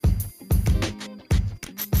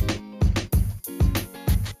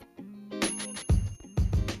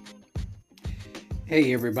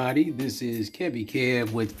Hey everybody, this is Kevy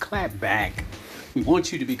Kev with Clapback. We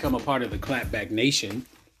want you to become a part of the Clapback Nation.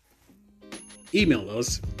 Email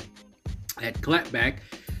us at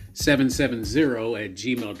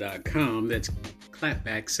clapback770@gmail.com. That's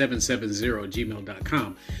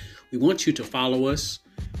clapback770@gmail.com. We want you to follow us.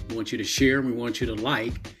 We want you to share. We want you to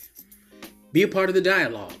like. Be a part of the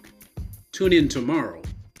dialogue. Tune in tomorrow.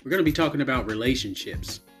 We're going to be talking about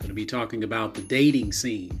relationships. We're going to be talking about the dating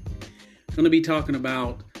scene. Going to be talking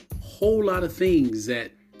about a whole lot of things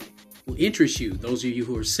that will interest you. Those of you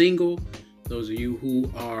who are single, those of you who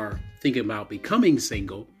are thinking about becoming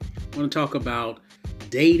single, I want to talk about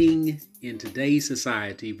dating in today's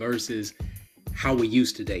society versus how we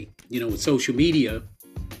used to date. You know, with social media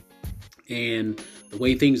and the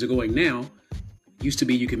way things are going now, used to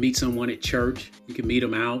be you can meet someone at church, you can meet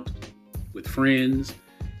them out with friends,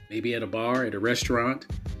 maybe at a bar, at a restaurant.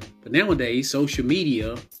 But nowadays, social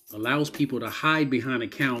media allows people to hide behind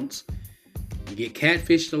accounts. You get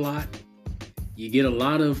catfished a lot. You get a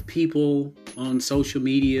lot of people on social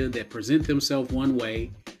media that present themselves one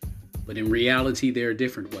way, but in reality, they're a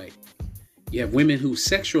different way. You have women who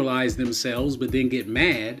sexualize themselves, but then get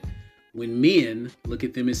mad when men look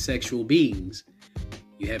at them as sexual beings.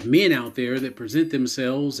 You have men out there that present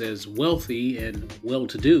themselves as wealthy and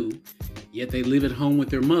well-to-do, yet they live at home with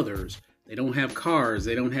their mothers. They don't have cars.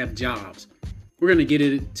 They don't have jobs. We're going to get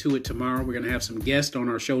into it tomorrow. We're going to have some guests on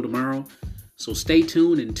our show tomorrow. So stay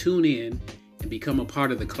tuned and tune in and become a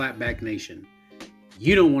part of the Clapback Nation.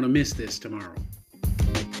 You don't want to miss this tomorrow.